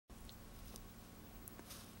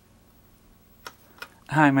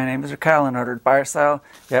Hi, my name is Raquel. In order to buy or sell,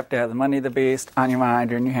 you have to have the money of the beast on your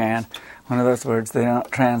mind or in your hand. One of those words they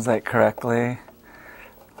don't translate correctly.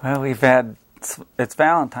 Well, it's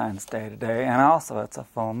Valentine's Day today, and also it's a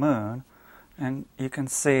full moon. And you can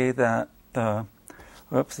see that that's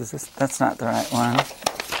not the right one.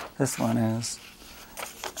 This one is.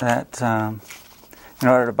 That in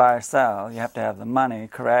order to buy or sell, you have to have the money,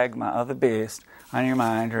 charagma, of the beast on your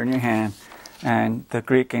mind or in your hand. And the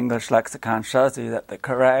Greek English lexicon shows you that the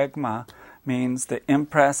charagma means the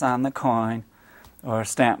impress on the coin or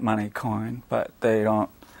stamp money coin, but they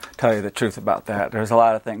don't tell you the truth about that. There's a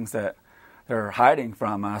lot of things that they're hiding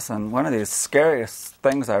from us, and one of these scariest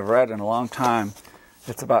things I've read in a long time,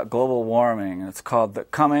 it's about global warming. It's called the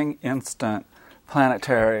Coming Instant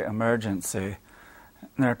Planetary Emergency.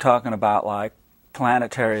 And they're talking about like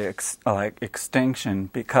planetary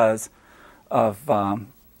extinction because of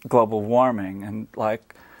global warming, and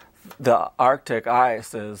like the Arctic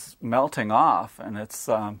ice is melting off, and it's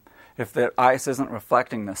if the ice isn't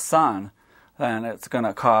reflecting the sun, then it's going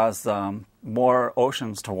to cause more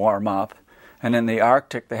oceans to warm up. And in the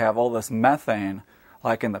Arctic they have all this methane,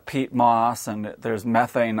 like in the peat moss, and there's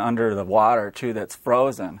methane under the water too that's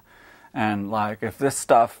frozen. And like if this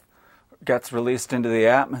stuff gets released into the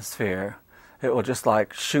atmosphere, it will just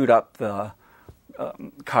like shoot up the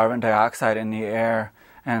carbon dioxide in the air,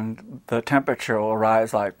 and the temperature will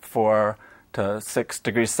rise like 4 to 6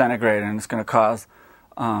 degrees centigrade, and it's going to cause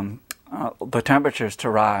the temperatures to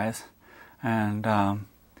rise, and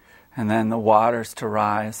then the waters to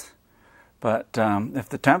rise. But if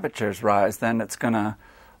the temperatures rise, then it's going to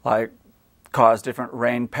like cause different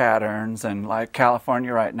rain patterns, and like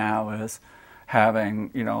California right now is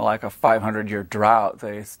having, like a 500-year drought.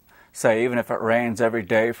 They say even if it rains every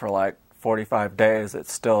day for like 45 days,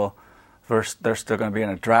 it's still, they're still going to be in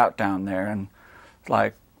a drought down there. And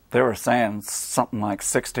like they were saying, something like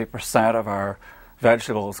 60% of our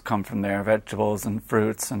vegetables come from there, vegetables and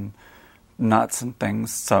fruits and nuts and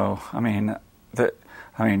things. So I mean,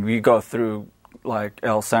 we go through like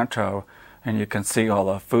El Centro, and you can see all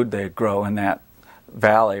the food they grow in that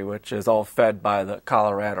valley, which is all fed by the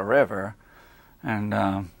Colorado River and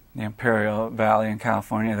the Imperial Valley in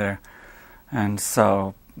California there. And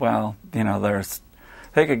so, well,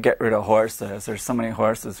 they could get rid of horses. There's so many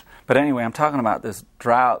horses. But anyway, I'm talking about this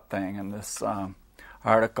drought thing in this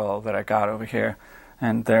article that I got over here.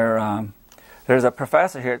 And there's a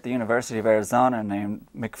professor here at the University of Arizona named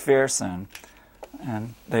McPherson,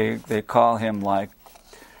 and they call him like,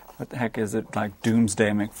 what the heck is it, like Doomsday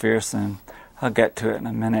McPherson. I'll get to it in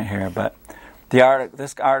a minute here. But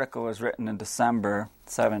this article was written in December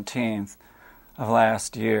 17th of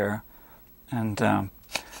last year, and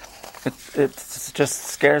it just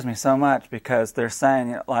scares me so much, because they're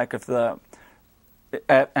saying, like, if the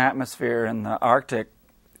atmosphere in the Arctic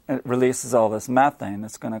releases all this methane,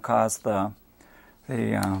 it's going to cause the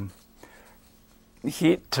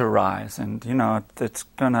heat to rise, and it's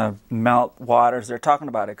going to melt waters. They're talking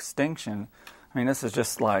about extinction. I mean, this is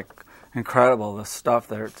just like incredible, the stuff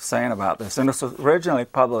they're saying about this. And this was originally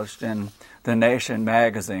published in The Nation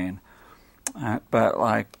magazine. But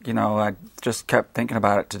I just kept thinking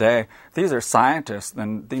about it today. These are scientists,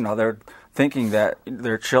 and they're thinking that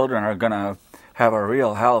their children are going to have a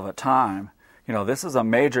real hell of a time. This is a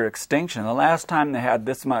major extinction. The last time they had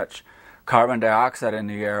this much carbon dioxide in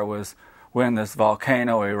the air was when this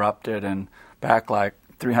volcano erupted, and back like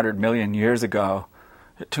 300 million years ago,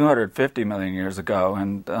 250 million years ago,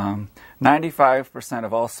 and 95%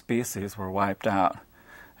 of all species were wiped out.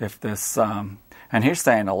 If this and he's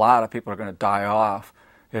saying a lot of people are going to die off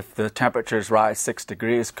if the temperatures rise 6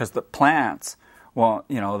 degrees, because the plants won't,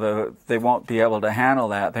 they won't be able to handle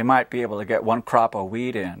that. They might be able to get one crop of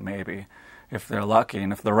wheat in, maybe, if they're lucky,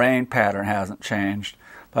 and if the rain pattern hasn't changed.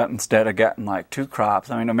 But instead of getting like 2 crops,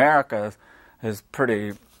 I mean, America is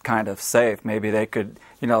pretty kind of safe. Maybe they could,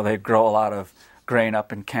 they grow a lot of grain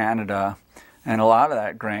up in Canada, and a lot of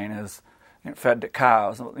that grain is fed to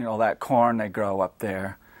cows. That corn they grow up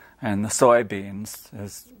there, and the soybeans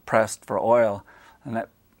is pressed for oil, and that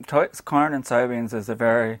corn and soybeans is a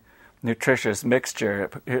very nutritious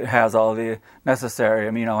mixture. It has all the necessary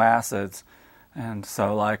amino acids, and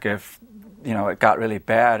so like if it got really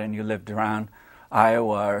bad and you lived around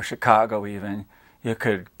Iowa or Chicago even, you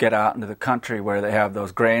could get out into the country where they have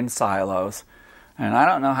those grain silos. And I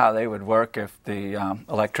don't know how they would work if the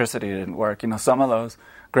electricity didn't work. Some of those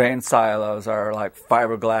grain silos are like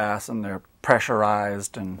fiberglass, and they're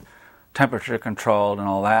pressurized and temperature controlled and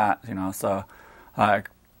all that. So like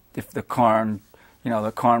if the corn,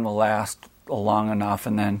 the corn will last long enough,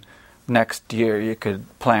 and then next year you could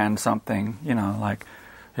plan something, like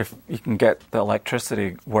if you can get the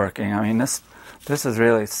electricity working. I mean, this is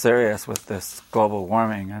really serious with this global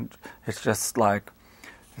warming, and it's just like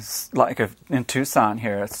if in Tucson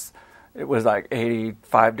here it was like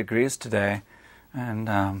 85 degrees today,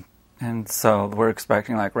 and so we're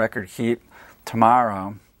expecting like record heat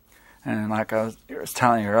tomorrow, and like I was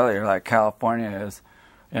telling you earlier, like California is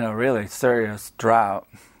in a really serious drought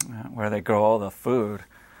where they grow all the food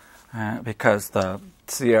because the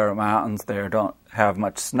Sierra Mountains there don't have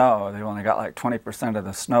much snow. They've only got like 20% of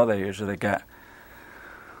the snow they usually get.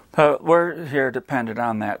 But we're here dependent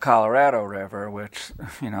on that Colorado River, which,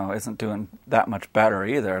 isn't doing that much better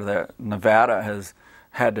either. Nevada has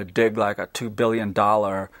had to dig like a $2 billion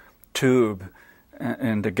tube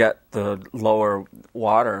and to get the lower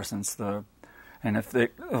water and if the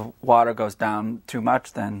water goes down too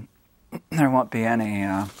much, then there won't be any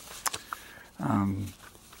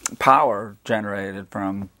power generated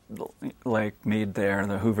from Lake Mead there,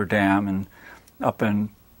 the Hoover Dam, and up in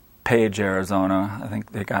Page, Arizona, I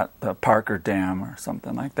think they got the Parker Dam or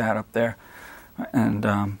something like that up there.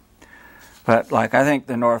 And but like I think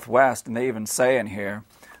the Northwest, and they even say in here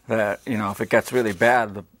that if it gets really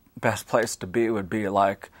bad, the best place to be would be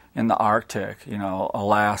like in the Arctic,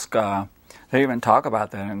 Alaska. They even talk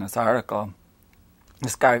about that in this article.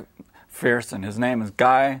 This guy Fearson, his name is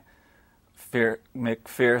Guy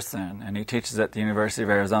McPherson, and he teaches at the University of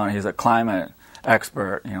Arizona. He's a climate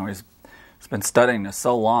expert. He's been studying this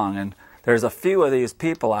so long, and there's a few of these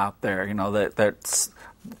people out there, but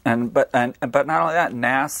not only that,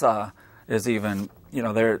 NASA is even,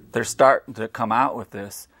 they're starting to come out with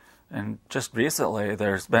this. And just recently,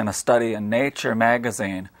 there's been a study in Nature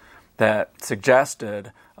magazine that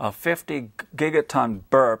suggested a 50 gigaton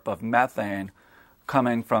burp of methane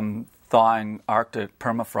coming from thawing Arctic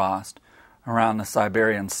permafrost around the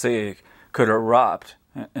Siberian Sea could erupt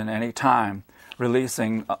in any time,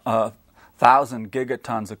 releasing 1,000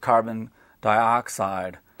 gigatons of carbon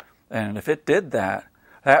dioxide. And if it did that,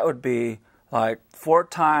 that would be like 4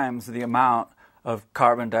 times the amount of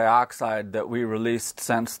carbon dioxide that we released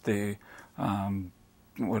since the,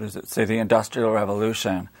 the Industrial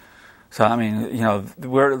Revolution. So, I mean,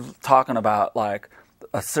 we're talking about like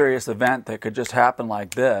a serious event that could just happen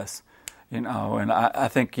like this, and I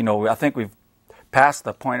think we've passed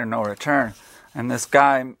the point of no return. And this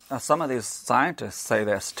guy, some of these scientists say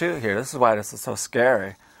this too here. This is why this is so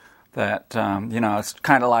scary. That, it's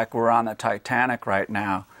kind of like we're on the Titanic right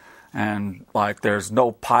now, and like there's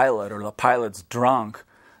no pilot, or the pilot's drunk.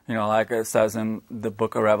 Like it says in the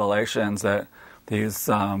book of Revelations that these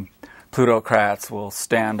plutocrats will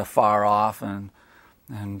stand afar off, and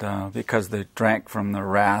because they drank from the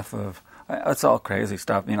wrath of, it's all crazy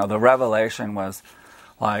stuff. The Revelation was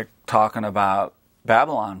like talking about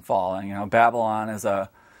Babylon falling. Babylon is a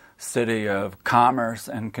city of commerce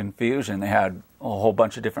and confusion. They had a whole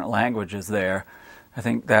bunch of different languages there. I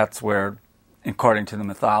think that's where, according to the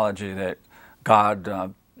mythology, that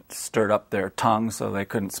God stirred up their tongues so they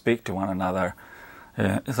couldn't speak to one another.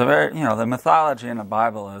 It's a very, the mythology in the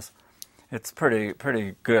Bible it's pretty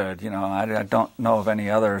good. I don't know of any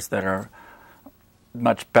others that are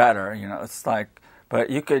much better. It's like, but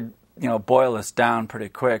you could, boil this down pretty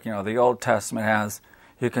quick. The Old Testament has,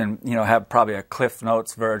 you can, have probably a Cliff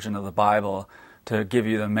Notes version of the Bible to give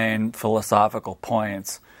you the main philosophical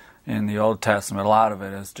points in the Old Testament. A lot of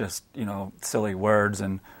it is just, silly words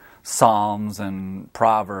and Psalms and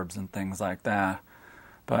Proverbs and things like that.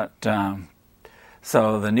 But,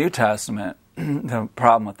 so the New Testament, the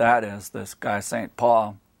problem with that is this guy St.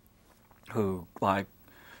 Paul, who, like,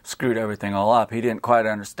 screwed everything all up. He didn't quite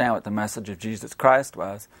understand what the message of Jesus Christ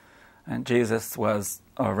was. And Jesus was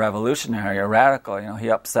a revolutionary, a radical. He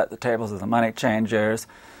upset the tables of the money changers,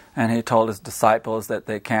 and he told his disciples that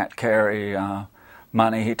they can't carry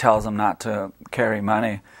money. He tells them not to carry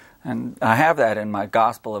money. And I have that in my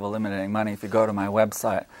Gospel of Eliminating Money. If you go to my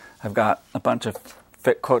website, I've got a bunch of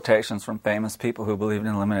quotations from famous people who believed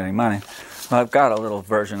in eliminating money. Well, I've got a little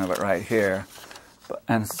version of it right here.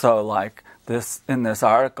 And so, like, in this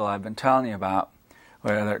article I've been telling you about,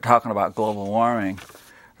 where they're talking about global warming,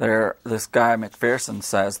 this guy McPherson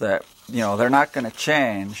says that they're not going to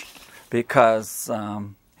change because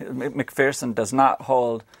McPherson does not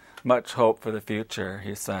hold much hope for the future.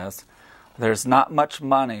 He says there's not much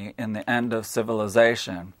money in the end of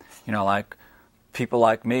civilization. Like people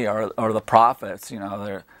like me or the prophets.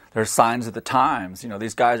 They're signs of the times.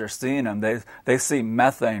 These guys are seeing them. They see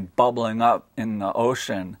methane bubbling up in the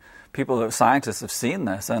ocean. Scientists have seen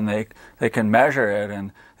this, and they can measure it,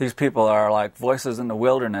 and these people are like voices in the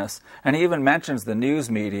wilderness. And he even mentions the news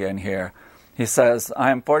media in here. He says,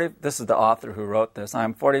 this is the author who wrote this, I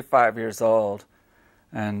am 45 years old,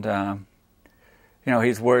 And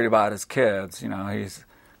he's worried about his kids. He's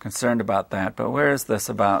concerned about that. But where is this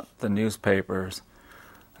about the newspapers?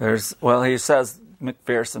 He says,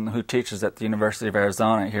 McPherson, who teaches at the University of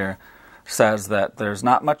Arizona here, says that there's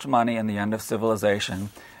not much money in the end of civilization,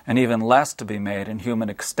 and even less to be made in human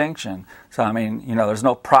extinction. So, there's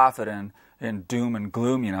no profit in doom and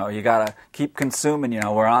gloom. You got to keep consuming.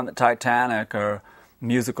 We're on the Titanic or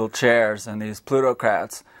musical chairs, and these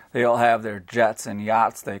plutocrats, they all have their jets and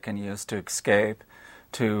yachts they can use to escape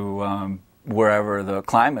to wherever the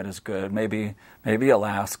climate is good. Maybe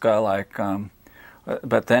Alaska,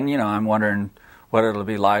 but then, I'm wondering what it'll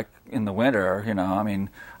be like in the winter.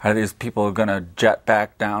 Are these people going to jet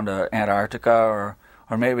back down to Antarctica,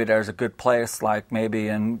 or maybe there's a good place like maybe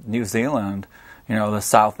in New Zealand, the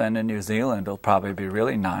south end of New Zealand will probably be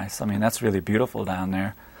really nice. That's really beautiful down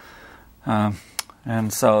there.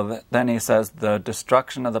 And so then he says the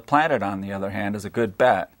destruction of the planet, on the other hand, is a good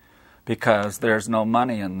bet because there's no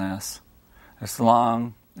money in this. As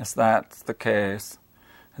long as that's the case,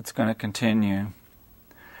 it's going to continue.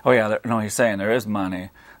 Oh yeah, he's saying there is money.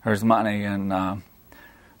 There's money in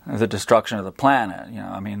the destruction of the planet.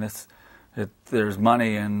 There's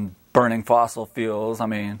money in burning fossil fuels.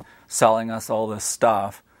 Selling us all this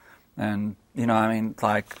stuff, and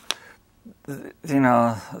the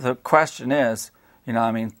question is,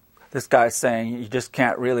 this guy's saying you just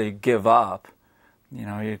can't really give up.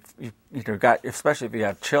 Especially if you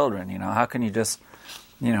have children. How can you just,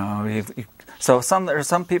 So there's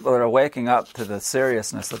some people that are waking up to the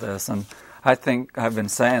seriousness of this, and I think I've been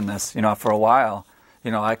saying this, for a while.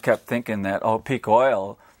 I kept thinking that peak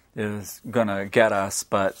oil is going to get us,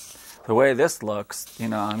 but the way this looks,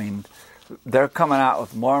 they're coming out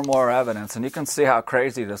with more and more evidence, and you can see how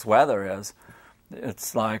crazy this weather is.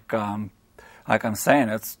 It's like I'm saying,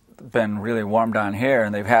 it's been really warm down here,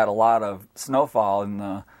 and they've had a lot of snowfall in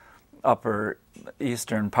the upper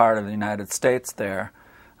eastern part of the United States there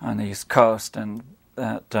on the East Coast, and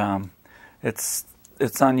that it's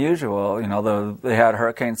unusual. They had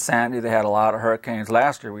Hurricane Sandy, they had a lot of hurricanes.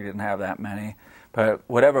 Last year we didn't have that many. But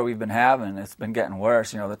whatever we've been having, it's been getting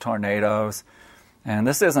worse, the tornadoes. And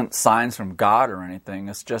this isn't signs from God or anything.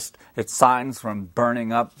 It's signs from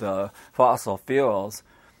burning up the fossil fuels.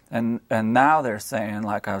 And now they're saying,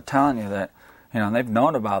 like I was telling you, that, they've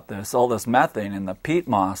known about this, all this methane in the peat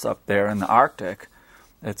moss up there in the Arctic.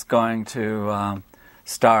 It's going to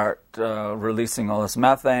start releasing all this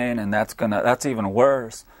methane, and that's even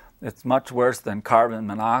worse. It's much worse than carbon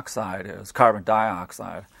dioxide.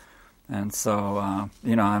 And so,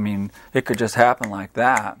 it could just happen like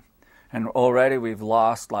that. And already we've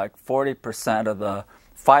lost like 40% of the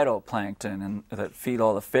phytoplankton that feed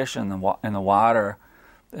all the fish in the water.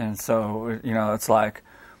 And so, it's like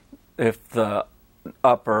if the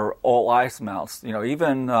upper all ice melts,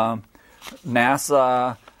 even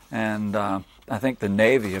NASA and I think the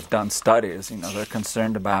Navy have done studies. They're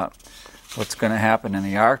concerned about what's going to happen in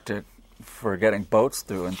the Arctic for getting boats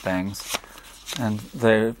through and things. And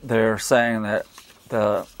they're saying that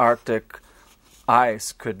the Arctic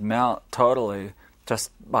ice could melt totally just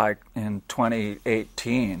by in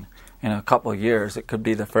 2018. In a couple of years, it could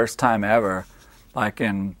be the first time ever, like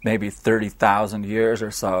in maybe 30,000 years or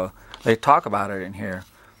so. They talk about it in here,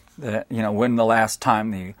 that when the last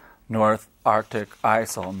time the North Arctic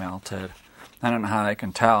ice all melted. I don't know how they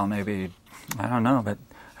can tell. Maybe, I don't know, but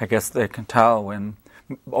I guess they can tell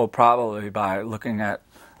probably by looking at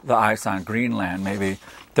the ice on Greenland. Maybe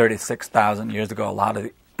 36,000 years ago, a lot of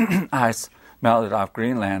the ice melted off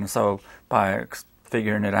Greenland. So by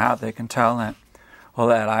figuring it out, they can tell that,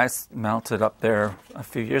 that ice melted up there a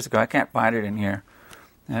few years ago. I can't find it in here.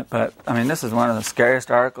 But, this is one of the scariest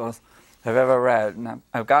articles I've ever read. And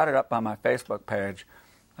I've got it up on my Facebook page.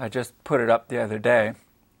 I just put it up the other day.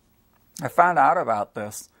 I found out about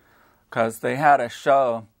this because they had a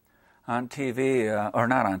show on TV, or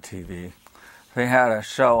not on TV. They had a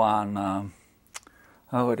show on,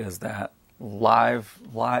 what is that? Live,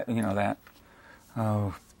 that,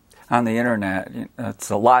 on the internet. It's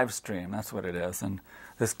a live stream, that's what it is. And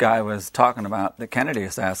this guy was talking about the Kennedy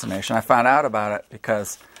assassination. I found out about it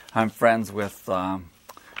because I'm friends with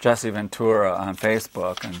Jesse Ventura on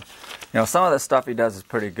Facebook. And, some of the stuff he does is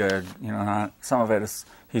pretty good. Some of it is,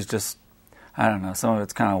 he's just, I don't know, some of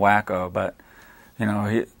it's kind of wacko. But,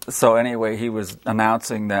 he was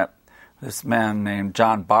announcing that this man named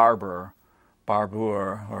John Barbour,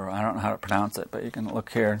 or I don't know how to pronounce it, but you can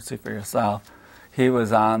look here and see for yourself. He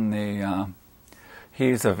was on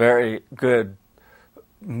he's a very good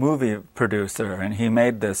movie producer, and he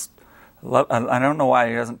made this, I don't know why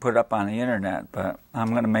he doesn't put it up on the internet, but I'm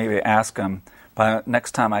going to maybe ask him,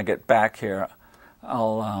 next time I get back here,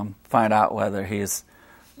 I'll find out whether he's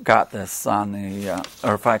got this on the,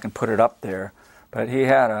 or if I can put it up there. But he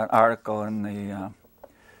had an article in the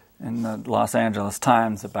Los Angeles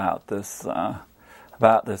Times about this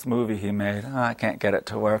movie he made. Oh, I can't get it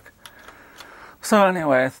to work. So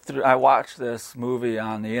anyway, I watched this movie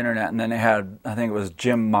on the internet, and then they had, I think it was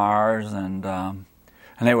Jim Mars, and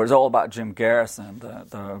it was all about Jim Garrison,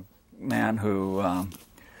 the man who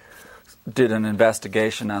did an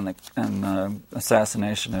investigation on the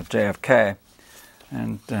assassination of JFK,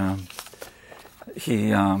 and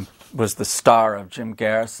he was the star of Jim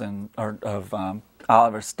Garrison, or of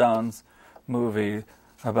Oliver Stone's movie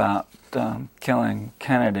about killing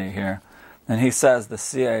Kennedy here. And he says the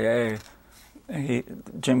CIA,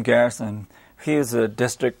 Jim Garrison, he was a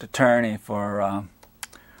district attorney for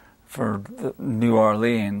New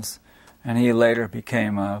Orleans, and he later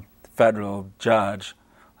became a federal judge,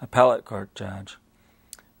 appellate court judge.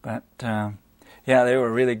 But yeah, they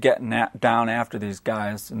were really getting down after these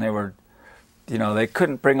guys, and they were, they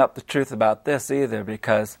couldn't bring up the truth about this either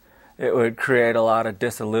because it would create a lot of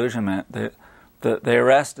disillusionment. They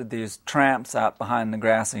arrested these tramps out behind the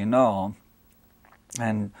grassy knoll,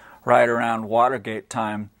 and right around Watergate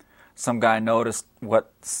time, some guy noticed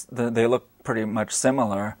they look pretty much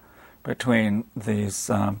similar between these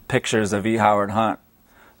pictures of E. Howard Hunt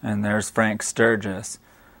and there's Frank Sturgis.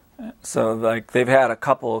 So they've had a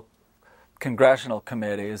couple congressional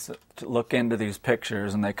committees to look into these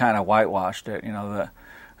pictures, and they kind of whitewashed it,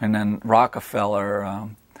 and then Rockefeller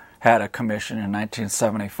had a commission in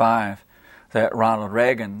 1975 that Ronald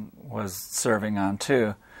Reagan was serving on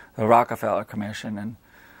too, the Rockefeller Commission, and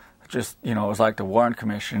just, it was like the Warren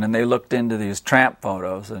Commission, and they looked into these tramp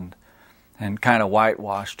photos and kind of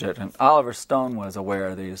whitewashed it. And Oliver Stone was aware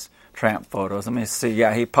of these tramp photos. Let me see,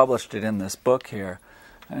 yeah, he published it in this book here,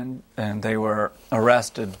 and they were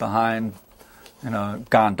arrested behind, a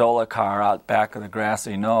gondola car out back of the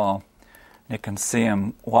grassy knoll. You can see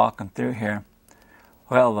him walking through here.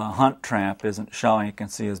 Well, the Hunt tramp isn't showing. You can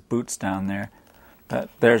see his boots down there. But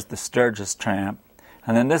there's the Sturgis tramp.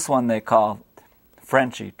 And then this one they call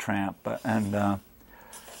Frenchy tramp. And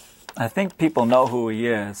I think people know who he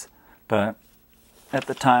is. But at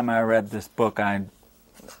the time I read this book, I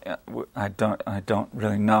don't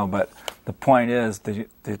really know. But the point is, the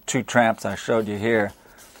two tramps I showed you here,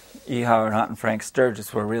 E. Howard Hunt and Frank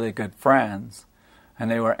Sturgis, were really good friends.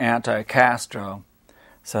 And they were anti-Castro.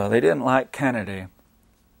 So they didn't like Kennedy.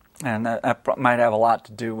 And that might have a lot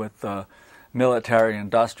to do with the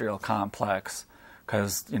military-industrial complex,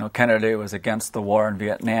 because Kennedy was against the war in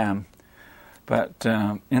Vietnam. But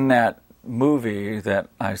in that movie that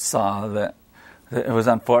I saw, that it was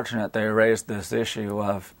unfortunate they raised this issue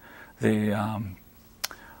of the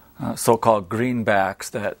so-called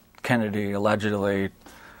greenbacks that Kennedy allegedly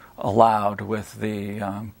allowed with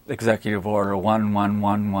the Executive Order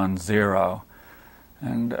 11110,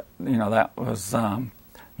 and that was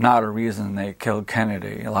not a reason they killed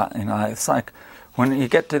Kennedy. It's like when you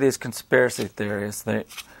get to these conspiracy theories,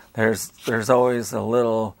 there's always a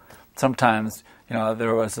little. Sometimes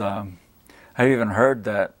there was. I've even heard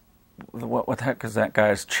that. What the heck is that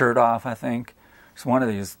guy's Chertoff? I think it's one of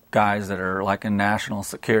these guys that are like a national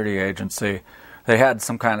security agency. They had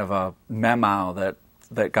some kind of a memo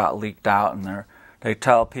that got leaked out, and they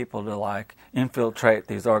tell people to infiltrate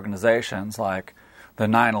these organizations, like the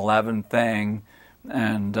 9/11 thing.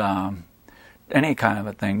 And any kind of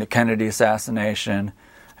a thing, the Kennedy assassination,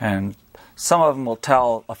 and some of them will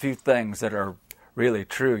tell a few things that are really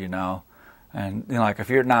true, and if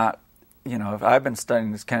you're not, if I've been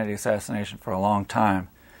studying this Kennedy assassination for a long time,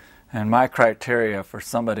 and my criteria for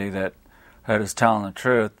somebody that is telling the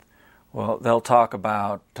truth, well, they'll talk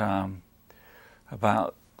about the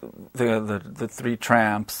three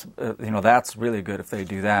tramps, that's really good if they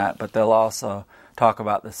do that, but they'll also talk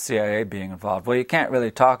about the CIA being involved. Well, you can't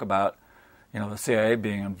really talk about, the CIA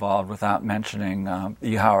being involved without mentioning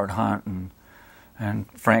E. Howard Hunt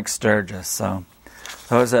and Frank Sturgis. So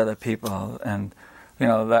those are the people, and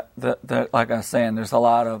that like I was saying, there's a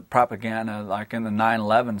lot of propaganda, like in the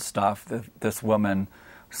 9/11 stuff. This woman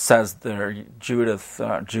says they're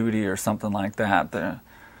Judy or something like that.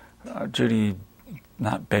 Judy,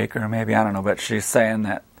 not Baker, maybe, I don't know, but she's saying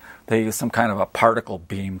that they used some kind of a particle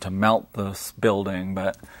beam to melt this building,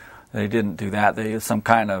 but they didn't do that. They used some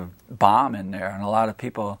kind of bomb in there, and a lot of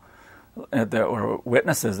people that were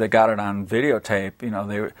witnesses, they got it on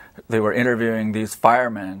videotape. They were interviewing these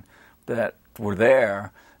firemen that were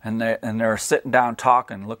there, and they're sitting down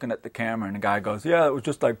talking, looking at the camera, and the guy goes, "Yeah, it was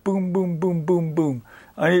just like boom, boom, boom, boom, boom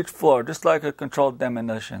on each floor, just like a controlled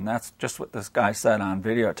demolition." That's just what this guy said on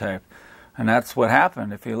videotape, and that's what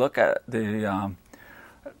happened. If you look at the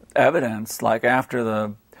evidence, like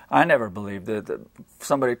after I never believed it.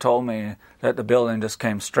 Somebody told me that the building just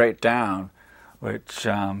came straight down, which,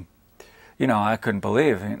 I couldn't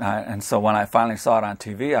believe. And so when I finally saw it on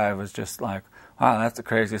TV, I was just like, wow, that's the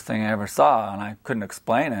craziest thing I ever saw, and I couldn't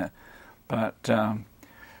explain it. But,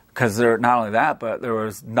 because not only that, but there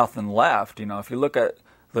was nothing left. If you look at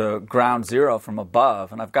the ground zero from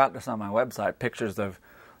above, and I've got this on my website, pictures of,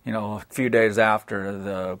 a few days after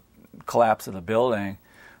the collapse of the building,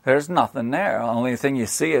 there's nothing there. The only thing you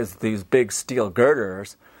see is these big steel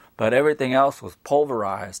girders, but everything else was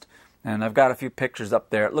pulverized. And I've got a few pictures up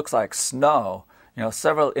there. It looks like snow,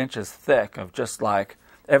 several inches thick of just like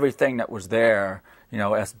everything that was there,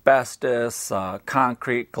 asbestos,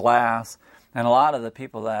 concrete, glass. And a lot of the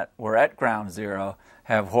people that were at ground zero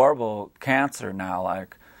have horrible cancer now,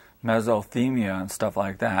 like mesothelioma and stuff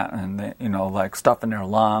like that, and they, like stuff in their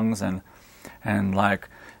lungs, and like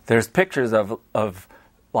there's pictures of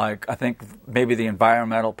like, I think maybe the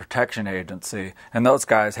Environmental Protection Agency, and those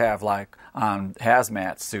guys have like on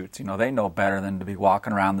hazmat suits. They know better than to be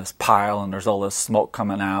walking around this pile and there's all this smoke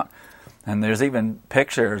coming out. And there's even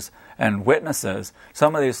pictures and witnesses.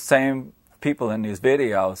 Some of these same people in these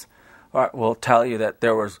videos will tell you that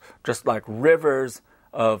there was just like rivers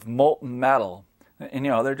of molten metal. And,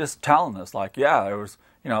 they're just telling us like, yeah, there was,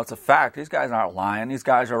 it's a fact. These guys aren't lying. These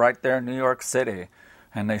guys are right there in New York City,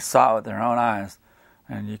 and they saw it with their own eyes.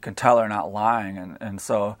 And you can tell they're not lying. And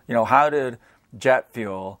so, how did jet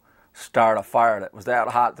fuel start a fire that was that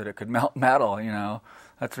hot that it could melt metal?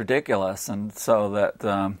 That's ridiculous. And so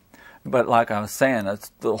that, but like I was saying,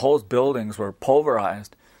 the whole buildings were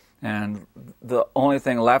pulverized. And the only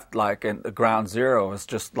thing left, like in the ground zero, was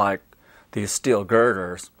just like these steel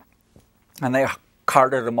girders. And they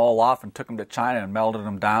carted them all off and took them to China and melted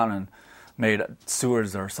them down and made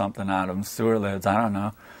sewers or something out of them, sewer lids, I don't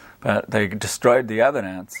know. But they destroyed the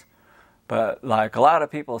evidence. But like a lot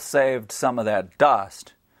of people saved some of that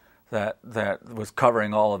dust that was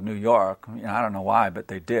covering all of New York. I don't know why, but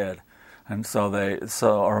they did. And so they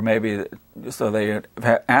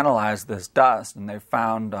analyzed this dust, and they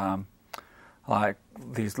found like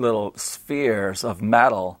these little spheres of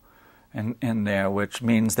metal in there, which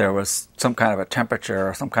means there was some kind of a temperature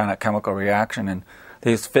or some kind of chemical reaction. And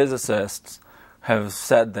these physicists have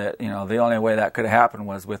said that, the only way that could happen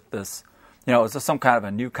was with this, it was just some kind of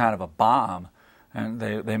a new kind of a bomb. And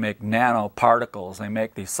they make nanoparticles. They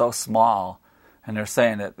make these so small. And they're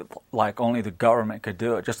saying that, like, only the government could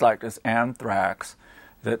do it. Just like this anthrax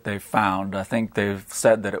that they found. I think they've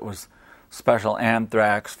said that it was special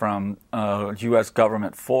anthrax from a U.S.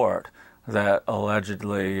 government fort that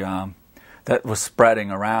allegedly, that was spreading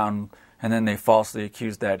around. And then they falsely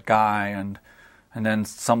accused that guy, and then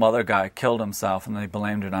some other guy killed himself, and they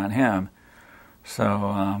blamed it on him. So,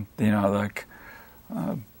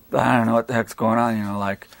 I don't know what the heck's going on,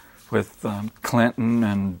 like with Clinton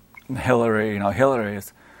and Hillary. Hillary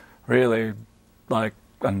is really like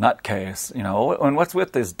a nutcase, and what's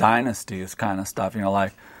with these dynasties kind of stuff,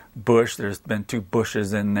 like Bush, there's been 2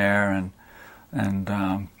 Bushes in there, and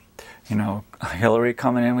Hillary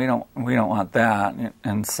coming in, we don't want that.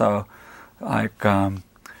 And so, like,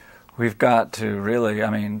 we've got to really,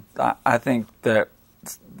 I think that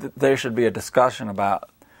there should be a discussion about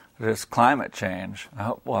this climate change.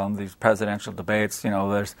 These presidential debates,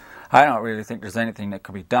 I don't really think there's anything that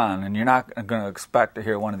could be done, and you're not going to expect to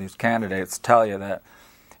hear one of these candidates tell you that,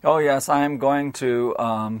 oh yes, I'm going to,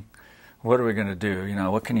 what are we going to do?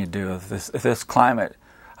 What can you do if this climate?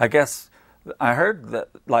 I guess I heard that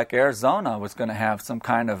like Arizona was going to have some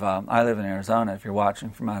kind of, I live in Arizona if you're watching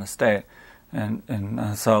from out of state,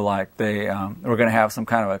 and so like they were going to have some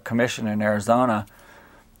kind of a commission in Arizona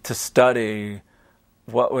to study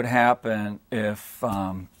what would happen if,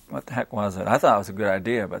 what the heck was it? I thought it was a good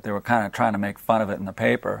idea, but they were kind of trying to make fun of it in the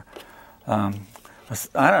paper. I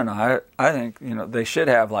don't know. I think, they should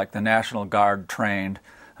have like the National Guard trained.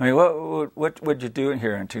 What would you do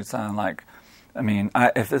here in Tucson? Like,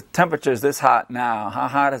 if the temperature is this hot now, how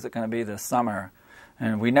hot is it going to be this summer?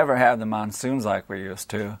 And we never have the monsoons like we used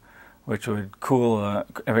to, which would cool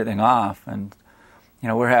everything off. And,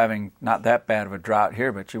 we're having not that bad of a drought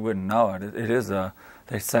here, but you wouldn't know it. It is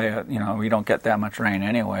they say, we don't get that much rain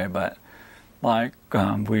anyway, but like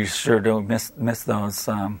we sure do miss those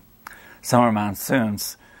summer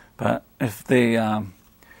monsoons. But if the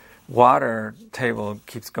water table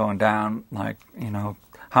keeps going down, like,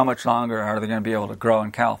 how much longer are they going to be able to grow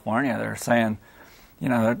in California? They're saying,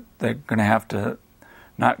 they're going to have to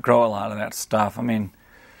not grow a lot of that stuff.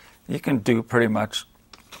 You can do pretty much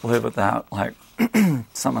live without, like,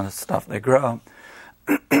 some of the stuff they grow.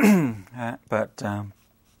 But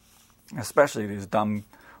especially these dumb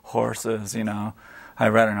horses, I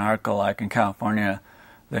read an article like in California,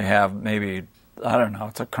 they have maybe, I don't know,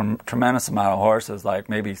 it's a tremendous amount of horses, like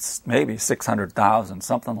maybe 600,000,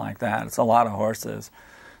 something like that. It's a lot of horses.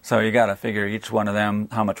 So you got to figure each one of them,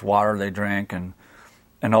 how much water they drink, and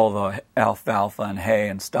all the alfalfa and hay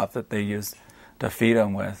and stuff that they use to feed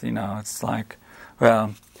them with. It's like,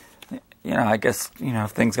 well, I guess,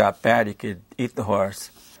 if things got bad, you could eat the horse.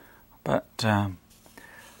 But,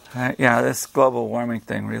 this global warming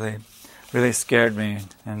thing really scared me.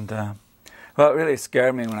 And, it really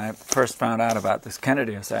scared me when I first found out about this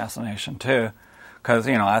Kennedy assassination, too. Because,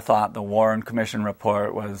 I thought the Warren Commission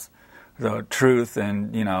report was the truth,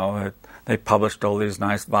 and, they published all these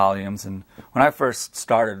nice volumes. And when I first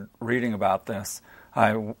started reading about this,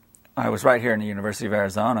 I was right here in the University of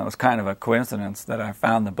Arizona. It was kind of a coincidence that I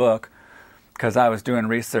found the book, because I was doing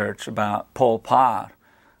research about Pol Pot,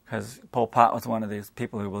 because Pol Pot was one of these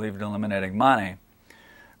people who believed in eliminating money.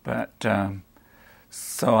 But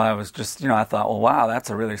so I was just, I thought, well, wow,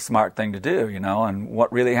 that's a really smart thing to do, and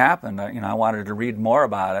what really happened. I wanted to read more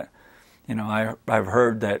about it. I've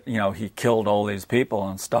heard that, he killed all these people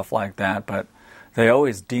and stuff like that, but they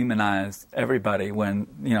always demonize everybody when,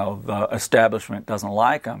 the establishment doesn't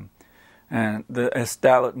like them. And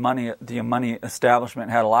the money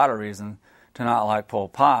establishment had a lot of reason to not like Pol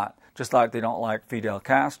Pot, just like they don't like Fidel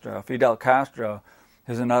Castro. Fidel Castro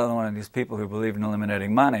is another one of these people who believe in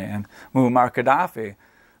eliminating money. And Muammar Gaddafi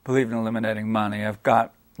believed in eliminating money. I've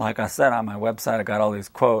got, like I said, on my website, I got all these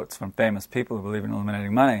quotes from famous people who believe in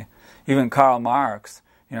eliminating money. Even Karl Marx,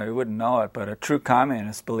 you wouldn't know it, but a true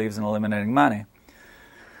communist believes in eliminating money.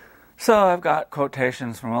 So I've got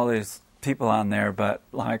quotations from all these people on there, but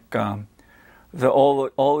like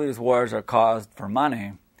all these wars are caused for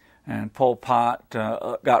money, and Pol Pot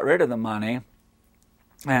got rid of the money,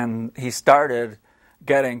 and he started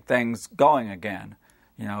getting things going again.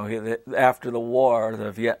 After the war,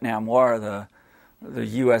 the Vietnam War, the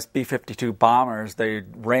U.S. B-52 bombers, they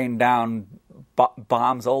rained down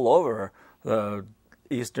bombs all over the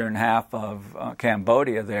eastern half of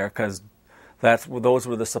Cambodia there, because those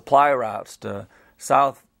were the supply routes to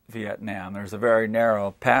South Vietnam. There's a very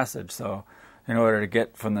narrow passage, so in order to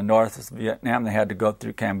get from the north of Vietnam, they had to go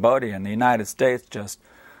through Cambodia, and the United States just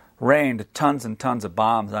rained tons and tons of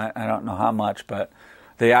bombs. I don't know how much, but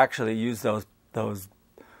they actually used those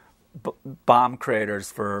bomb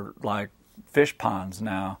craters for like fish ponds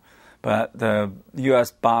now. But the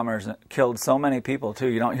U.S. bombers killed so many people, too.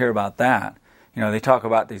 You don't hear about that. They talk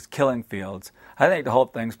about these killing fields. I think the whole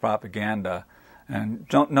thing's propaganda. And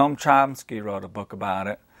Noam Chomsky wrote a book about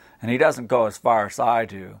it. And he doesn't go as far as I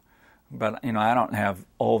do. But, I don't have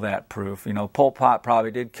all that proof. Pol Pot probably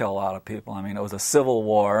did kill a lot of people. I mean, it was a civil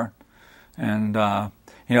war. And, there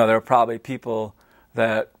were probably people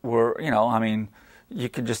that were, you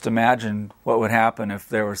could just imagine what would happen if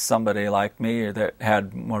there was somebody like me that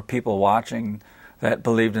had more people watching that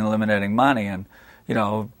believed in eliminating money. And,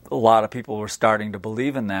 a lot of people were starting to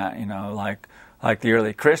believe in that, like the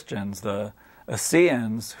early Christians, the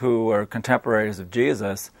Essenes, who were contemporaries of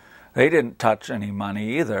Jesus. They didn't touch any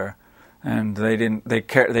money either. And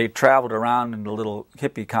they traveled around in the little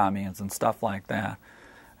hippie communes and stuff like that.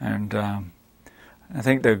 And I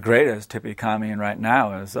think the greatest hippie commune right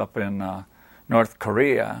now is up in North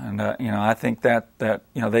Korea, and I think that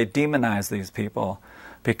they demonize these people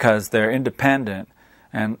because they're independent,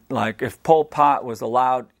 and like if Pol Pot was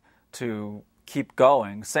allowed to keep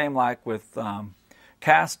going, same like with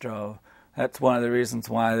Castro, that's one of the reasons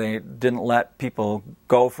why they didn't let people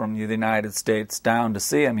go from the United States down to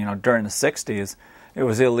see him. During the 60s, it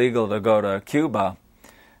was illegal to go to Cuba,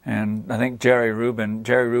 and I think Jerry Rubin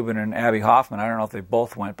and Abby Hoffman, I don't know if they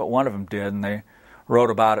both went, but one of them did, and they wrote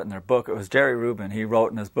about it in their book. It was Jerry Rubin. He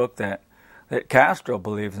wrote in his book that Castro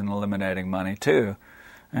believes in eliminating money too.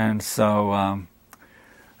 And so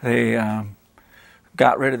they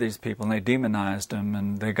got rid of these people, and they demonized them,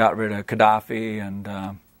 and they got rid of Gaddafi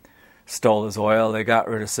and stole his oil. They got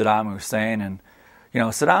rid of Saddam Hussein, and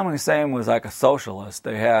Saddam Hussein was like a socialist.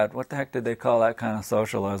 They had, what the heck did they call that kind of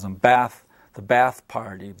socialism? The Ba'ath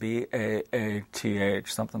Party,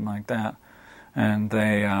 B-A-A-T-H, something like that. And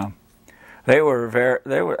I'd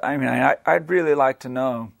really like to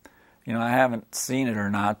know, I haven't seen it or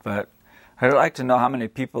not, but I'd like to know how many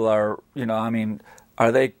people are,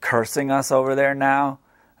 are they cursing us over there now?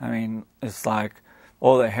 It's like,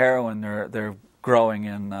 the heroin they're growing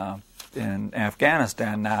in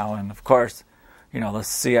Afghanistan now, and of course, the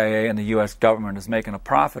CIA and the U.S. government is making a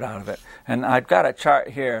profit out of it. And I've got a chart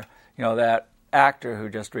here, that actor who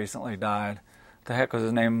just recently died. What the heck was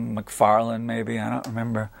his name? McFarlane, maybe? I don't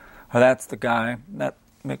remember. Oh, that's the guy.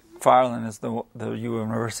 McFarland is the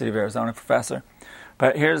University of Arizona professor.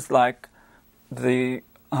 But here's like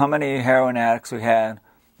how many heroin addicts we had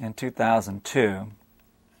in 2002,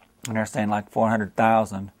 and they're saying like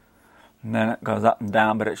 400,000, and then it goes up and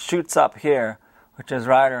down, but it shoots up here, which is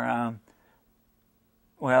right around,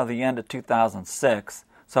 well, the end of 2006.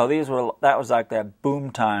 So that was like that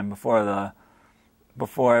boom time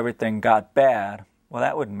before everything got bad. Well,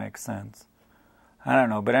 that wouldn't make sense. I don't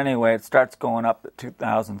know, but anyway, it starts going up at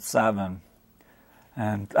 2007,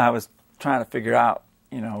 and I was trying to figure out,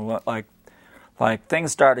 what like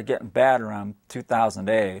things started getting bad around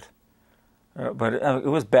 2008, but it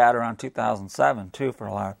was bad around 2007 too for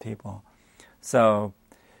a lot of people. So,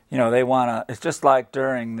 they want to. It's just like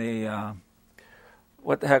during the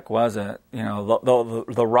what the heck was it?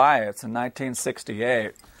 The riots in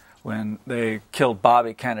 1968 when they killed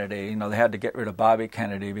Bobby Kennedy. They had to get rid of Bobby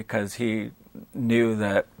Kennedy because he knew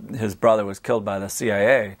that his brother was killed by the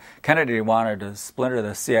CIA. Kennedy wanted to splinter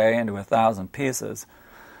the CIA into 1,000 pieces.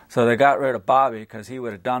 So they got rid of Bobby because he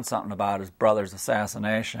would have done something about his brother's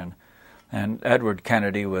assassination. And Edward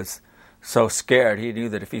Kennedy was so scared, he knew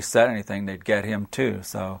that if he said anything, they'd get him too.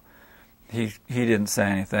 So he didn't say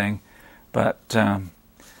anything. But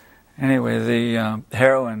anyway, the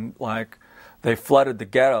heroin, they flooded the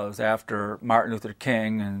ghettos after Martin Luther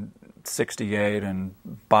King in '68 and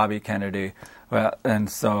Bobby Kennedy. Well, and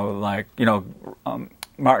so,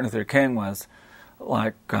 Martin Luther King was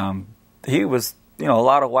he was, a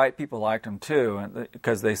lot of white people liked him too,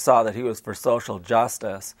 because they saw that he was for social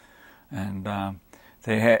justice, and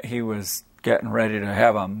he was getting ready to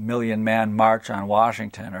have a 1 million man march on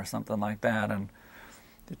Washington or something like that, and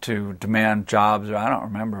to demand jobs, or I don't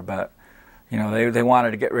remember, but they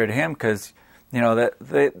wanted to get rid of him because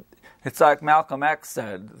it's like Malcolm X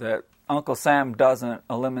said that Uncle Sam doesn't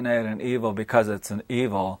eliminate an evil because it's an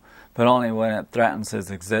evil, but only when it threatens his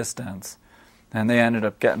existence. And they ended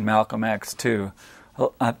up getting Malcolm X too.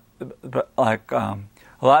 But a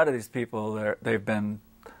lot of these people, they've been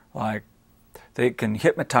they can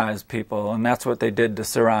hypnotize people, and that's what they did to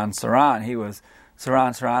Saran.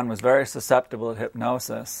 Saran was very susceptible to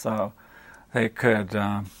hypnosis, so they could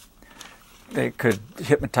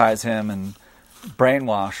hypnotize him and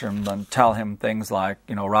brainwash him and tell him things like,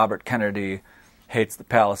 Robert Kennedy hates the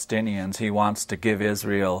Palestinians, he wants to give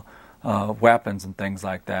Israel weapons and things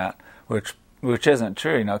like that, which isn't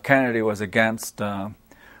true. Kennedy was against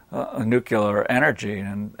nuclear energy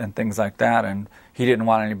and things like that, and he didn't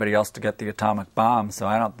want anybody else to get the atomic bomb, so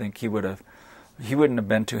I don't think he wouldn't have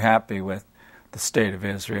been too happy with the state of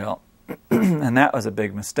Israel. And that was a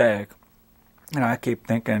big mistake. I keep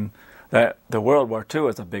thinking that the World War II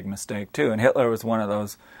was a big mistake too, and Hitler was one of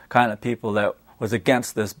those kind of people that was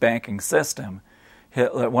against this banking system.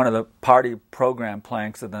 Hitler, one of the party program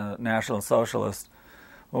planks of the National Socialists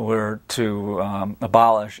were to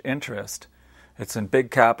abolish interest. It's in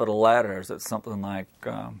big capital letters. It's something like,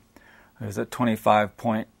 it was a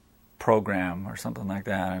 25-point program or something like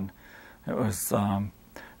that, and it was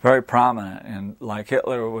very prominent. And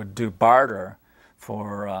Hitler would do barter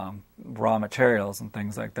for raw materials and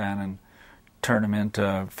things like that, and turn them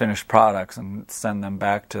into finished products and send them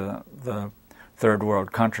back to the third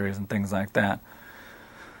world countries and things like that.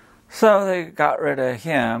 So they got rid of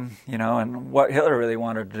him, and what Hitler really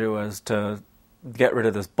wanted to do was to get rid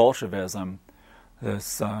of this Bolshevism,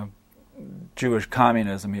 this Jewish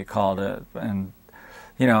communism, he called it, and,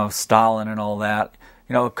 Stalin and all that.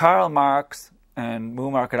 Karl Marx and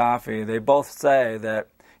Muammar Gaddafi, they both say that,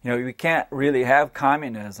 we can't really have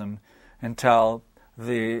communism until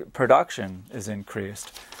the production is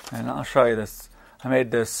increased. And I'll show you this. I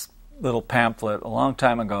made this little pamphlet a long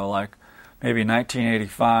time ago, maybe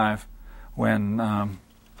 1985, when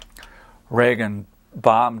Reagan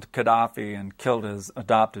bombed Gaddafi and killed his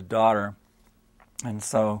adopted daughter. And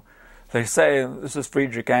so they say, this is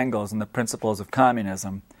Friedrich Engels in The Principles of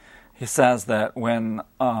Communism. He says that when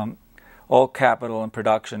all capital and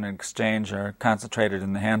production and exchange are concentrated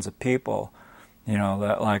in the hands of people,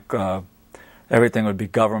 that everything would be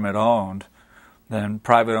government owned, then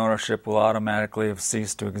private ownership will automatically have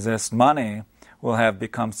ceased to exist. Money will have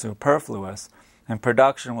become superfluous, and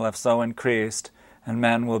production will have so increased, and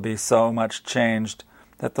men will be so much changed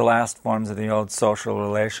that the last forms of the old social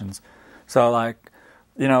relations. So,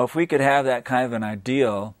 if we could have that kind of an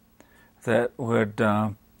ideal that would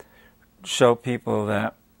show people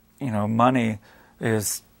that, money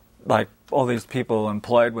is all these people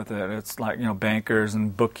employed with it. It's bankers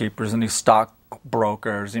and bookkeepers and these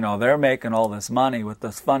stockbrokers, they're making all this money with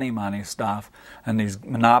this funny money stuff and these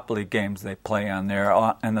monopoly games they play on there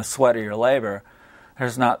and the sweat of your labor.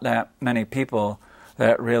 There's not that many people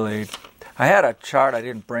that really, I had a chart, I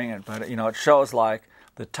didn't bring it, but it shows like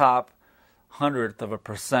the top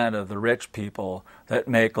 100% of the rich people that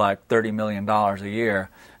make like $30 million a year.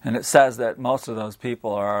 And it says that most of those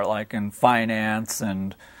people are like in finance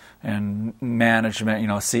and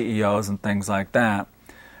management, CEOs and things like that.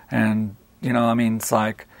 And, it's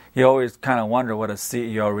like you always kind of wonder what a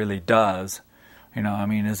CEO really does.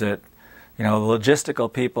 Is it, the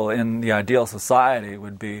logistical people in the ideal society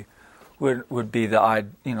would be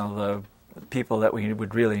the people that we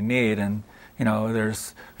would really need. And,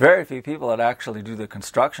 there's very few people that actually do the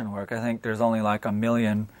construction work. I think there's only like 1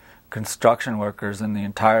 million construction workers in the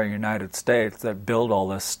entire United States that build all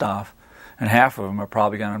this stuff. And half of them are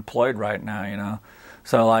probably unemployed right now,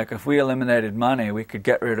 So like if we eliminated money, we could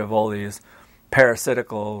get rid of all these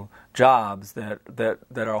parasitical jobs that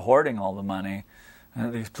are hoarding all the money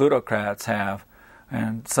that these plutocrats have.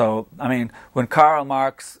 And so, when Karl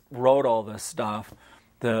Marx wrote all this stuff,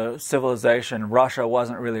 the civilization, Russia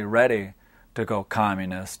wasn't really ready to go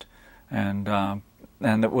communist. And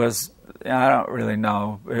it was, I don't really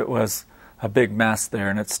know, it was a big mess there,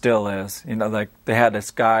 and it still is. Like they had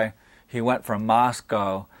this guy, he went from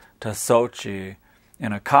Moscow to Sochi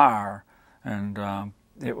in a car, and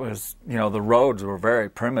it was, the roads were very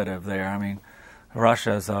primitive there.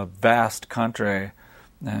 Russia's a vast country,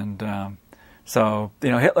 and so,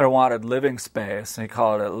 Hitler wanted living space. He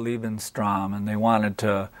called it Lebensraum, and they wanted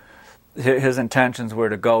to, his intentions were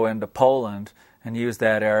to go into Poland and use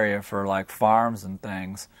that area for like farms and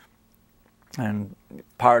things. And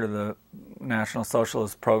part of the National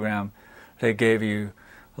Socialist program, they gave you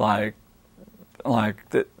like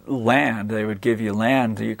the land. They would give you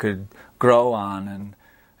land that you could grow on,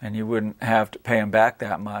 and you wouldn't have to pay them back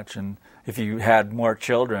that much. And if you had more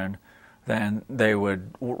children, then they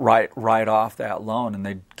would write off that loan and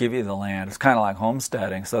they'd give you the land. It's kind of like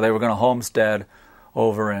homesteading. So they were going to homestead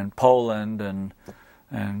over in Poland and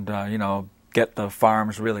get the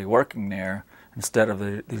farms really working there instead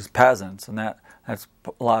of these peasants. And that's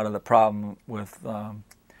a lot of the problem with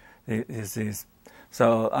these.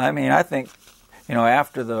 So I think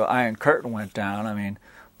after the Iron Curtain went down,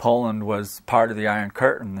 Poland was part of the Iron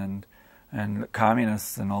Curtain and the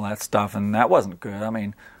communists and all that stuff, and that wasn't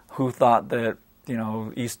good. Who thought that,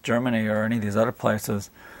 East Germany or any of these other places,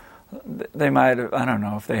 they might have, I don't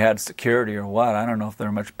know if they had security or what. I don't know if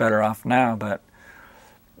they're much better off now. But,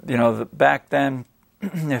 back then,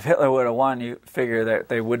 if Hitler would have won, you figure that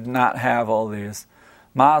they would not have all these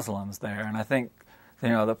Muslims there. And I think,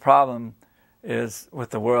 the problem is with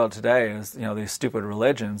the world today is, these stupid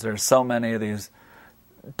religions. There's so many of these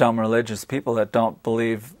dumb religious people that don't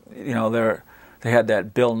believe, they had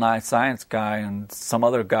that Bill Nye Science guy and some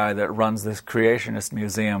other guy that runs this creationist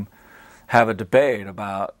museum have a debate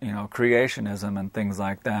about, creationism and things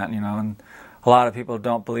like that, and a lot of people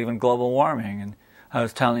don't believe in global warming. And I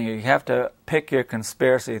was telling you have to pick your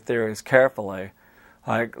conspiracy theories carefully.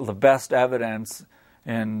 Like the best evidence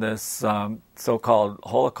in this so-called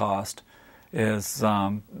Holocaust is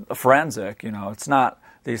forensic. It's not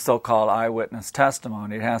the so-called eyewitness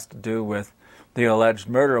testimony. It has to do with the alleged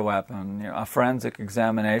murder weapon, a forensic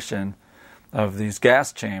examination of these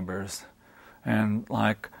gas chambers. And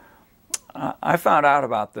I found out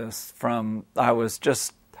about this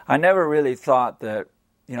I never really thought that,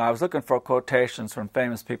 I was looking for quotations from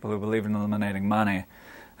famous people who believe in eliminating money,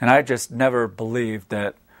 and I just never believed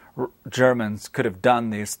that Germans could have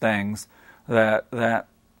done these things that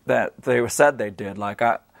they said they did.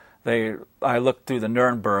 I looked through the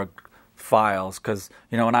Nuremberg files because,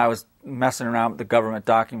 when I was messing around with the government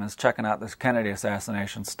documents, checking out this Kennedy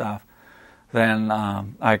assassination stuff, then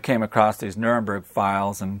I came across these Nuremberg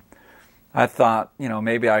files, and I thought,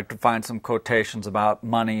 maybe I could find some quotations about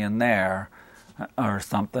money in there or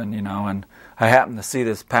something, and I happened to see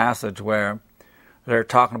this passage where they're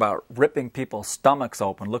talking about ripping people's stomachs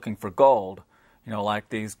open looking for gold, like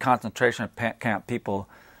these concentration camp people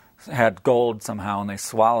had gold somehow and they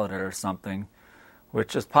swallowed it or something,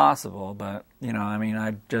 which is possible, but,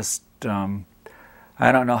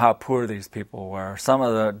 I don't know how poor these people were. Some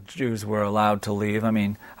of the Jews were allowed to leave. I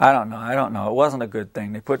don't know. It wasn't a good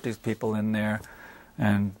thing. They put these people in there,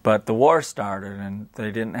 but the war started, and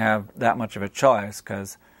they didn't have that much of a choice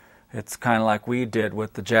because it's kind of like we did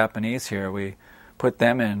with the Japanese here. We put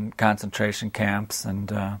them in concentration camps,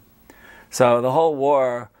 and so the whole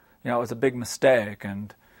war, it was a big mistake,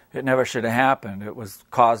 and it never should have happened. It was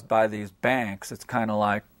caused by these banks. It's kind of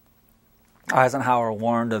like Eisenhower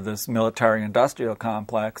warned of this military-industrial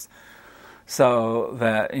complex, so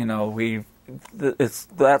that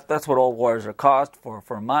that's what all wars are caused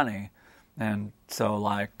for money, and so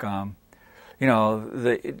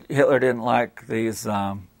Hitler didn't like these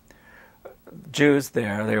Jews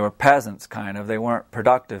there, they were peasants kind of. They weren't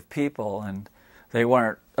productive people, and they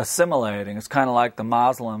weren't assimilating. It's kind of like the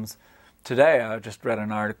Muslims today. I just read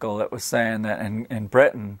an article that was saying that in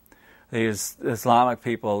Britain, these Islamic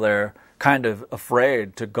people, they're kind of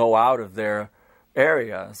afraid to go out of their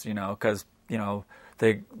areas, because,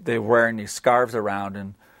 they're wearing these scarves around,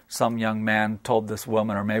 and some young man told this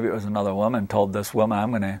woman, or maybe it was another woman, told this woman, I'm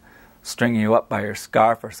going to string you up by your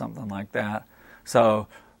scarf or something like that. So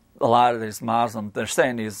a lot of these Muslims, they're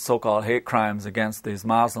saying these so-called hate crimes against these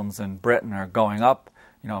Muslims in Britain are going up,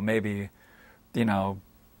 maybe, I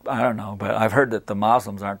don't know, but I've heard that the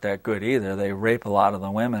Muslims aren't that good either. They rape a lot of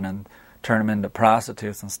the women and turn them into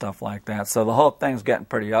prostitutes and stuff like that. So the whole thing's getting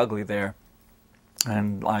pretty ugly there.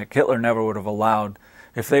 And like Hitler never would have allowed,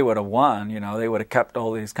 if they would have won, they would have kept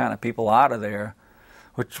all these kind of people out of there,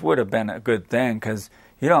 which would have been a good thing, because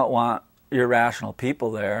you don't want irrational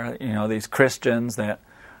people there, these Christians that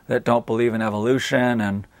don't believe in evolution.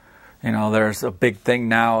 And, there's a big thing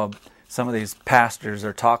now of some of these pastors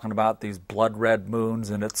are talking about these blood red moons,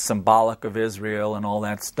 and it's symbolic of Israel and all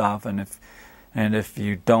that stuff. And if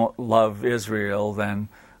you don't love Israel, then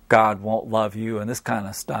God won't love you, and this kind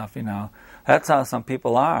of stuff, That's how some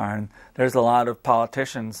people are. And there's a lot of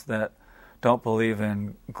politicians that don't believe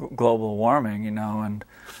in global warming, and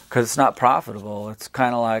because it's not profitable. It's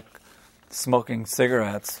kind of like smoking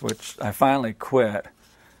cigarettes, which I finally quit.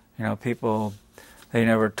 People, they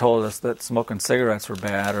never told us that smoking cigarettes were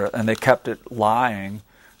bad, and they kept it lying.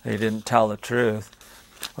 They didn't tell the truth.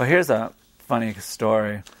 Well, here's a funny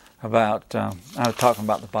story about, I was talking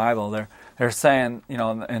about the Bible. They're saying,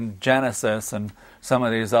 in Genesis and some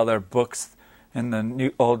of these other books in the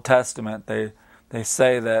New Old Testament, they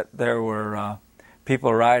say that there were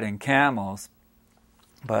people riding camels,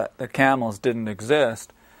 but the camels didn't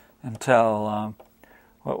exist until,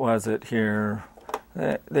 what was it here?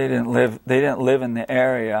 They didn't live in the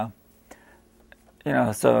area,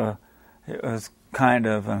 so it was kind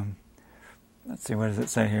of, let's see, what does it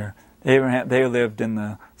say here? They lived in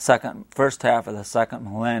the first half of the second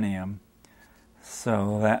millennium.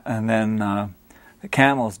 So that, and then the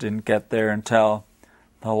camels didn't get there until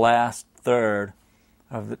the last third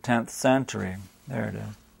of the 10th century. There it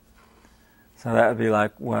is. So that would be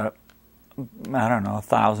like, what, I don't know,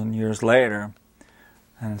 1,000 years later.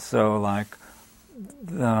 And so, like,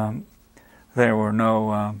 there were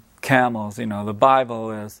no camels. The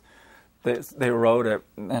Bible is, they wrote it,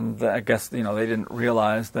 and I guess, they didn't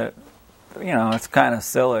realize that, it's kind of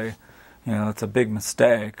silly. It's a big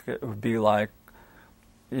mistake. It would be like,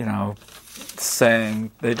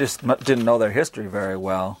 saying they just didn't know their history very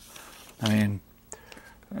well. I mean,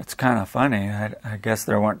 it's kind of funny. I guess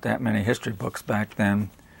there weren't that many history books back then.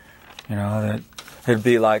 That it'd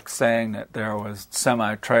be like saying that there was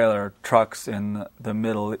semi-trailer trucks in the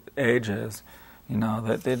Middle Ages,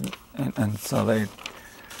 that didn't, and so they,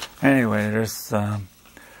 anyway, there's a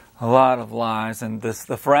lot of lies, and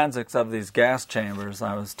the forensics of these gas chambers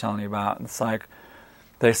I was telling you about, it's like,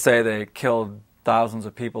 they say they killed thousands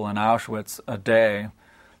of people in Auschwitz a day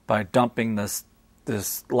by dumping this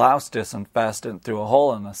louse disinfectant through a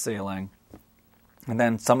hole in the ceiling. And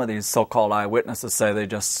then some of these so-called eyewitnesses say they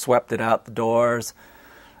just swept it out the doors,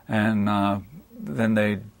 and then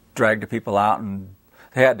they dragged the people out, and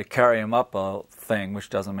they had to carry them up a thing, which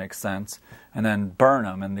doesn't make sense, and then burn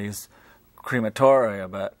them in these crematoria.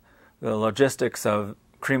 But the logistics of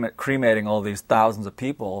cremating all these thousands of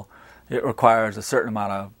people, it requires a certain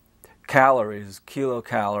amount of calories,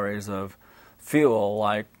 kilocalories of fuel,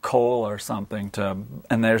 like coal or something,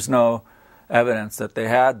 and there's no evidence that they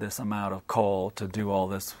had this amount of coal to do all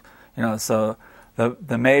this. So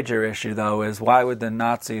the major issue, though, is why would the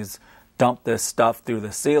Nazis dump this stuff through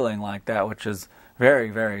the ceiling like that, which is very,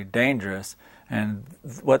 very dangerous. And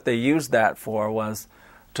what they used that for was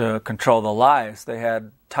to control the lice. They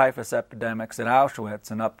had typhus epidemics at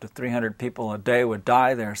Auschwitz, and up to 300 people a day would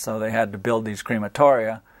die there, so they had to build these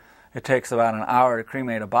crematoria. It takes about an hour to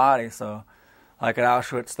cremate a body, so like at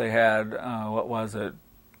Auschwitz they had, what was it?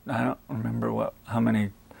 I don't remember how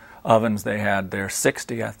many ovens they had there,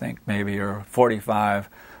 60 I think maybe, or 45.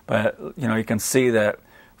 But you can see that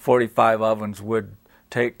 45 ovens would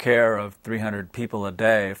take care of 300 people a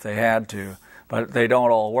day if they had to. But they don't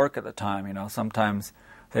all work at the time, Sometimes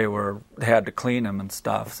they had to clean them and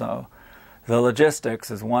stuff. So the logistics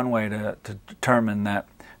is one way to determine that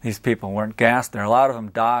these people weren't gassed there. A lot of them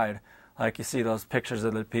died. Like you see those pictures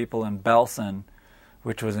of the people in Belsen,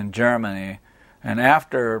 which was in Germany. And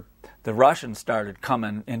after the Russians started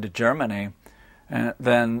coming into Germany, and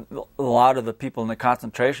then a lot of the people in the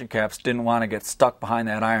concentration camps didn't want to get stuck behind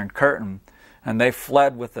that Iron Curtain, and they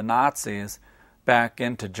fled with the Nazis back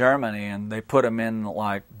into Germany, and they put them in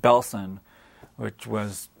like Belsen, which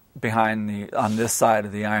was behind on this side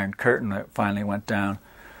of the Iron Curtain that finally went down.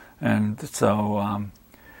 And so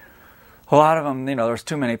a lot of them, there was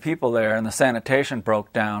too many people there, and the sanitation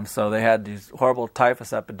broke down, so they had these horrible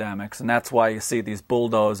typhus epidemics, and that's why you see these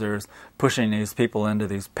bulldozers pushing these people into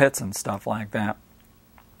these pits and stuff like that.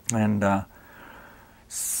 And that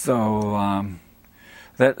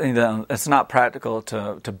it's not practical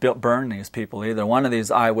to burn these people either. One of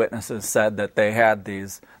these eyewitnesses said that they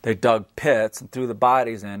dug pits and threw the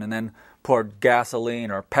bodies in, and then poured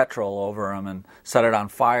gasoline or petrol over them and set it on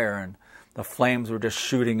fire, and the flames were just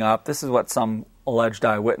shooting up. This is what some alleged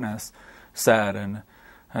eyewitness said, and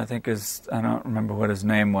I don't remember what his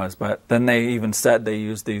name was, but then they even said they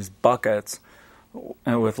used these buckets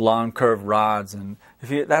with long curved rods, and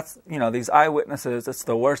these eyewitnesses, it's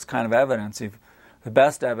the worst kind of evidence. The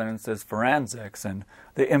best evidence is forensics and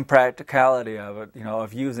the impracticality of it,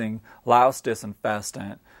 of using louse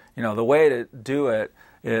disinfectant. The way to do it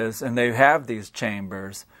is, and they have these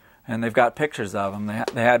chambers, and they've got pictures of them.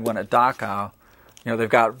 They had one at Dachau. They've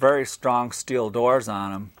got very strong steel doors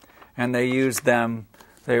on them, and they used them.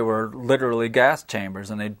 They were literally gas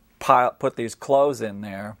chambers, and they'd put these clothes in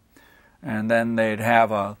there, and then they'd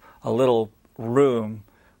have a little room,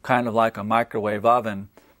 kind of like a microwave oven,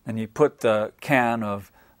 and you put the can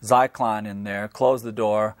of Zyklon in there, close the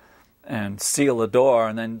door, and seal the door,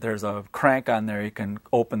 and then there's a crank on there. You can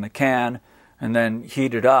open the can and then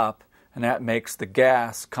heat it up, and that makes the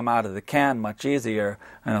gas come out of the can much easier,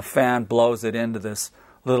 and a fan blows it into this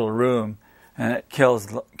little room, and it kills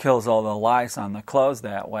all the lice on the clothes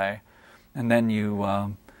that way. And then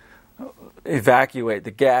you evacuate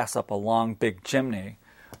the gas up a long, big chimney.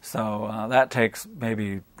 So that takes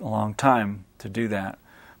maybe a long time to do that.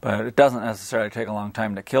 But it doesn't necessarily take a long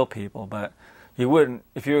time to kill people. But you wouldn't,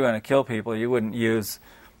 if you were going to kill people, you wouldn't use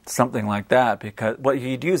something like that, because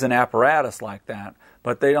you'd use an apparatus like that.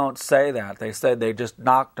 But they don't say that. They said they just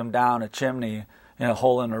knocked them down a chimney in a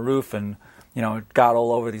hole in the roof, and it got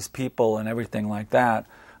all over these people and everything like that.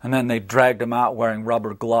 And then they dragged them out wearing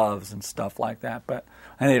rubber gloves and stuff like that.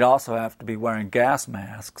 And they'd also have to be wearing gas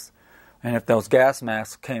masks. And if those gas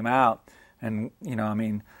masks came out, and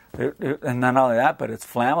and not only that, but it's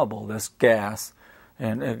flammable, this gas,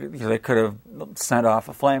 and they could have sent off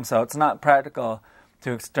a flame. So it's not practical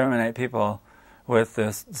to exterminate people with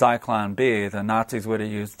this Zyklon B. The Nazis would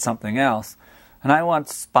have used something else. And I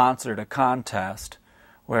once sponsored a contest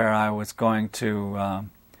where I was going to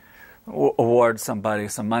award somebody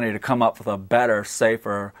some money to come up with a better,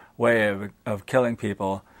 safer way of killing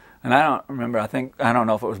people. And I don't remember, I don't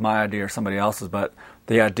know if it was my idea or somebody else's, but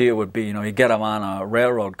the idea would be, you get them on a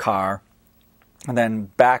railroad car and then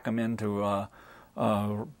back them into a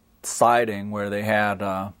siding where they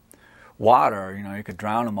had water. You could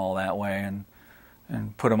drown them all that way,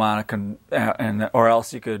 and put them on or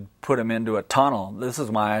else you could put them into a tunnel. This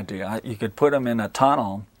is my idea. You could put them in a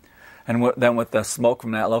tunnel, and then with the smoke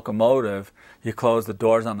from that locomotive, you close the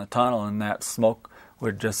doors on the tunnel, and that smoke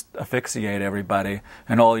would just asphyxiate everybody.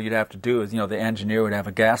 And all you'd have to do is, the engineer would have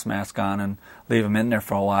a gas mask on and leave them in there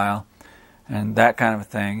for a while, and that kind of a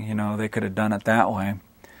thing. They could have done it that way.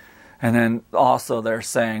 And then also they're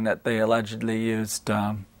saying that they allegedly used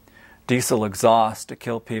diesel exhaust to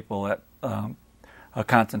kill people at a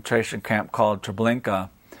concentration camp called Treblinka.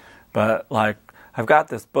 But I've got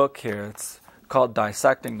this book here. It's called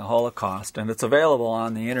Dissecting the Holocaust, and it's available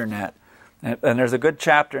on the internet. And there's a good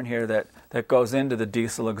chapter in here that goes into the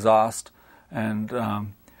diesel exhaust and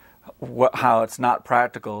how it's not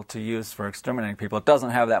practical to use for exterminating people. It doesn't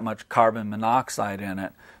have that much carbon monoxide in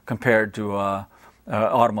it compared to an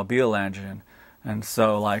automobile engine. And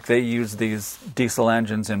so they use these diesel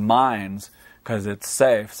engines in mines because it's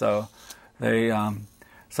safe. So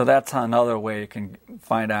so that's another way you can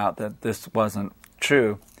find out that this wasn't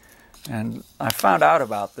true. And I found out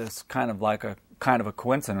about this kind of a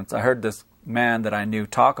coincidence. I heard this man that I knew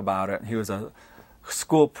talk about it. He was a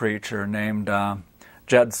school preacher named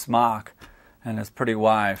Jed Smock and his pretty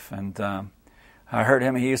wife. And I heard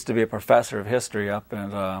him. He used to be a professor of history up in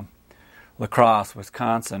La Crosse,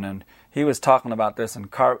 Wisconsin, and he was talking about this in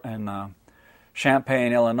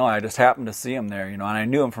Champaign, Illinois. I just happened to see him there, and I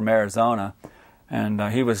knew him from Arizona. And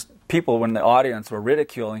people in the audience were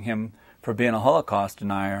ridiculing him for being a Holocaust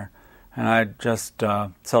denier. And I just,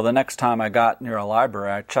 so the next time I got near a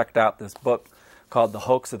library, I checked out this book called The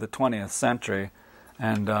Hoax of the 20th Century.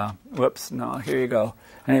 And, whoops, no, here you go.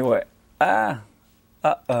 Anyway,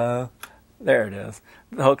 There it is.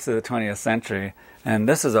 The Hoax of the 20th Century. And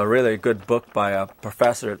this is a really good book by a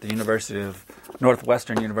professor at the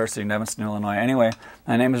Northwestern University in Evanston, Illinois. Anyway,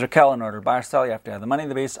 my name is Raquel. In order to buy or sell, you have to have the money,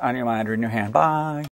 the beast on your mind or in your hand. Bye.